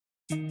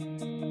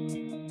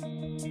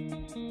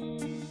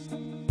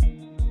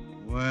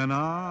When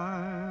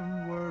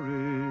I'm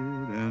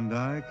worried and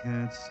I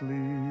can't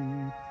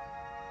sleep,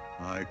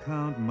 I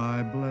count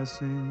my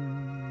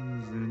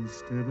blessings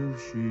instead of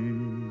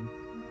sheep.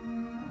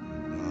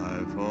 And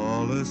I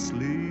fall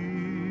asleep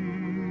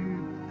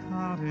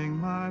counting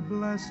my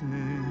blessings.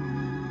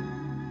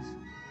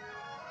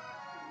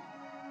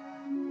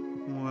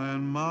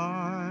 When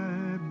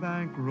my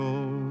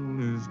bankroll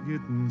is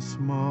getting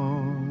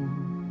small,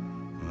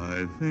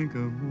 I think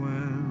of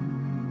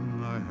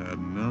when I had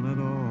none at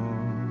all.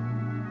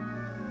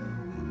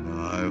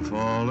 I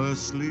fall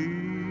asleep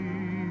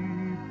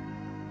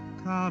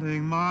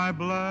counting my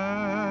blessings.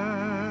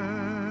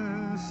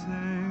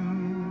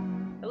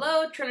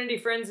 Hello, Trinity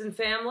friends and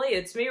family.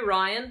 It's me,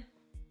 Ryan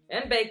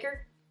and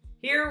Baker,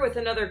 here with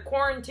another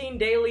Quarantine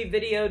Daily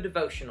Video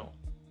Devotional.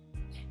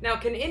 Now,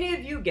 can any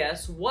of you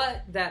guess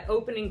what that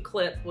opening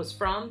clip was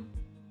from?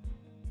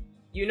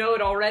 You know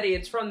it already.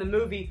 It's from the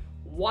movie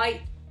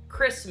White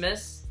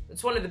Christmas.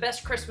 It's one of the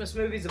best Christmas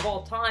movies of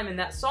all time, and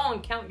that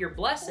song, Count Your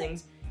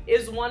Blessings,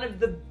 is one of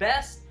the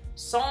best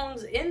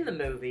songs in the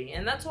movie,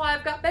 and that's why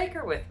I've got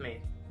Baker with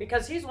me,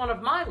 because he's one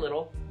of my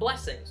little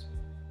blessings.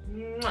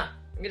 Mwah.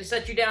 I'm gonna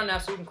set you down now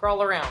so you can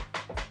crawl around.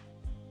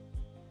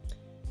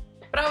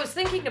 But I was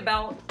thinking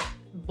about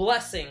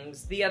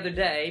blessings the other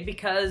day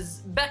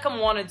because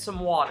Beckham wanted some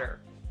water,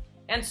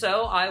 and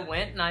so I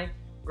went and I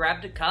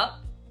grabbed a cup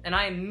and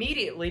I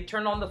immediately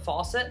turned on the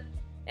faucet,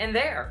 and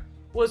there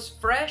was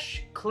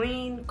fresh,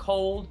 clean,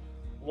 cold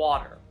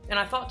water. And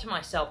I thought to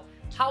myself,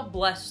 how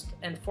blessed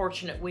and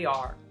fortunate we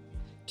are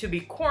to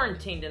be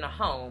quarantined in a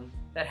home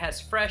that has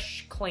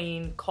fresh,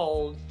 clean,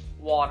 cold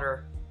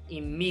water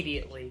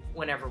immediately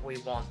whenever we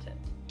want it.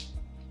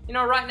 You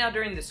know, right now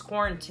during this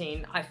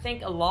quarantine, I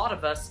think a lot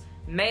of us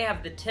may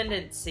have the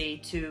tendency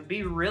to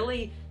be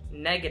really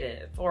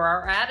negative, or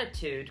our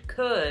attitude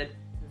could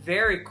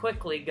very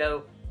quickly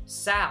go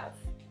south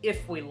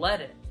if we let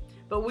it.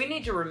 But we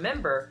need to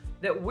remember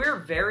that we're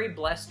very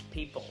blessed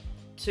people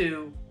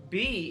to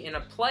be in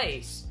a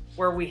place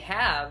where we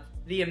have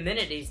the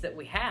amenities that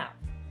we have.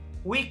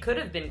 We could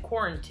have been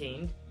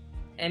quarantined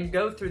and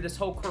go through this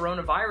whole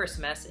coronavirus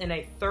mess in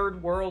a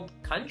third world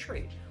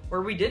country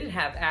where we didn't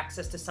have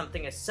access to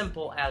something as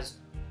simple as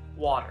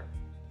water.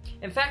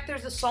 In fact,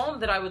 there's a psalm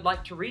that I would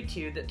like to read to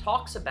you that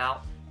talks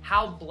about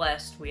how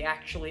blessed we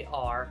actually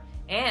are,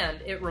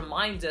 and it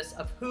reminds us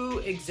of who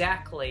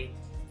exactly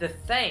the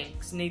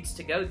thanks needs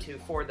to go to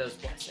for those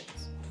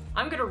blessings.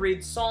 I'm going to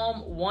read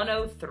Psalm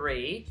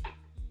 103.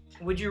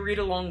 Would you read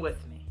along with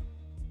me?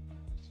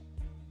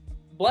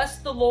 Bless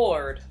the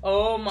Lord,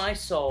 O my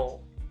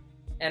soul,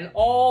 and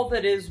all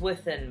that is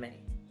within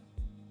me.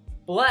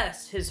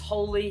 Bless his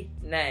holy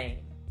name.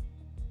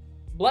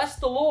 Bless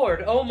the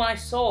Lord, O my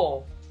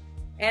soul,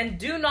 and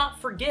do not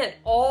forget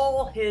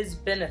all his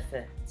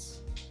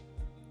benefits,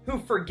 who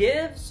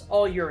forgives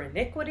all your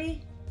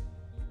iniquity,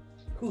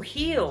 who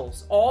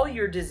heals all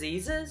your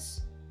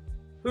diseases,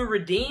 who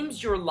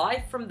redeems your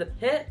life from the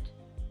pit,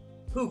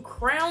 who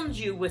crowns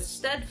you with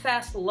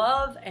steadfast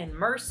love and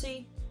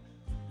mercy,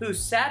 who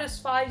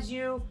satisfies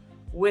you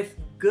with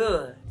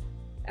good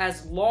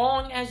as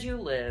long as you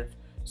live,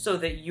 so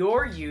that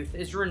your youth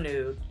is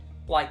renewed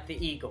like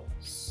the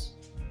eagles.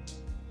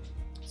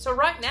 So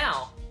right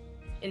now,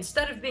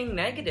 instead of being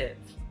negative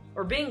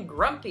or being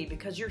grumpy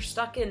because you're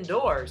stuck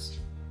indoors,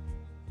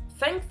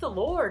 thank the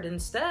Lord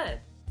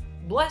instead.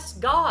 Bless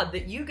God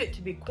that you get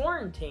to be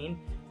quarantined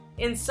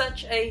in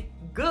such a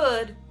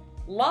good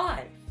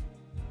life.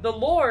 The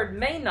Lord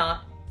may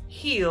not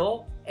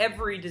heal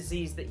every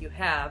disease that you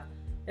have,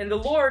 and the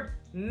Lord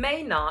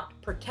may not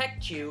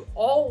protect you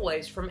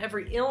always from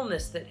every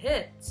illness that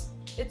hits.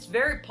 It's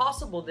very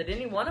possible that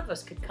any one of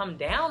us could come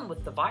down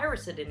with the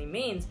virus at any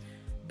means,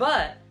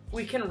 but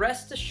we can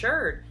rest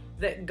assured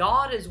that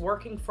God is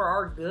working for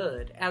our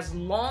good. As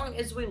long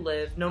as we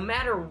live, no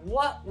matter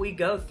what we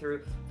go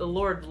through, the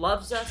Lord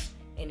loves us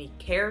and He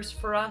cares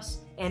for us,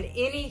 and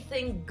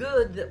anything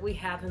good that we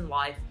have in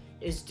life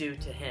is due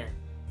to Him.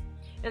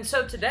 And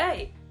so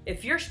today,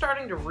 if you're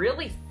starting to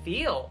really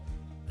feel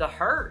the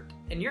hurt,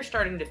 and you're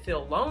starting to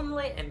feel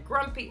lonely and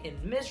grumpy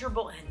and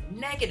miserable and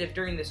negative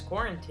during this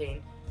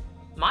quarantine,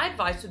 my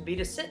advice would be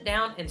to sit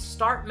down and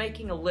start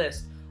making a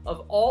list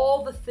of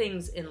all the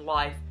things in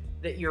life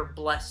that you're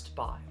blessed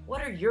by.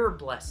 What are your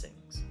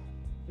blessings?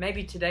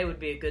 Maybe today would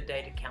be a good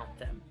day to count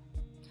them.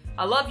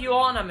 I love you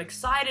all, and I'm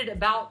excited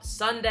about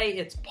Sunday.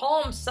 It's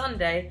Palm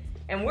Sunday,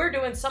 and we're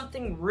doing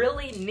something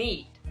really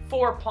neat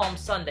for Palm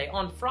Sunday.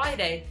 On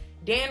Friday,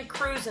 Dan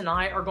Cruz and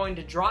I are going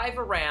to drive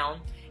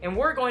around, and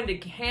we're going to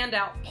hand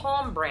out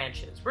palm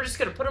branches. We're just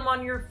going to put them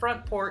on your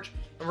front porch,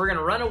 and we're going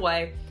to run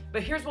away.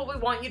 But here's what we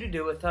want you to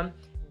do with them.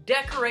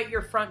 Decorate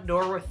your front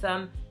door with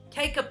them.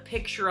 Take a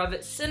picture of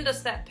it. Send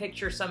us that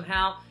picture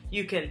somehow.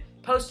 You can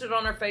post it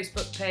on our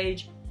Facebook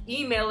page,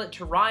 email it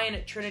to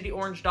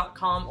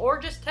ryan@trinityorange.com, or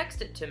just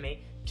text it to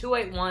me,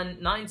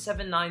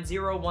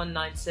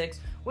 281-979-0196.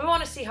 We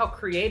want to see how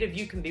creative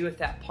you can be with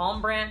that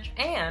palm branch,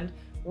 and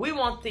We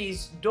want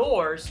these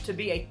doors to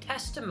be a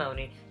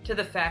testimony to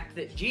the fact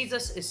that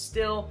Jesus is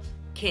still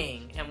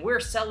King, and we're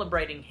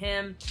celebrating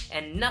Him,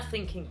 and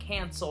nothing can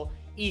cancel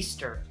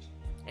Easter.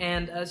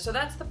 And so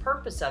that's the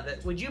purpose of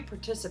it. Would you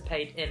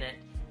participate in it?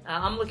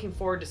 I'm looking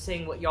forward to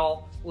seeing what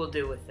y'all will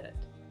do with it.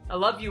 I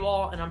love you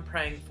all, and I'm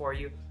praying for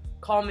you.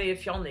 Call me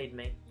if y'all need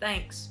me.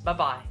 Thanks.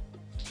 Bye-bye.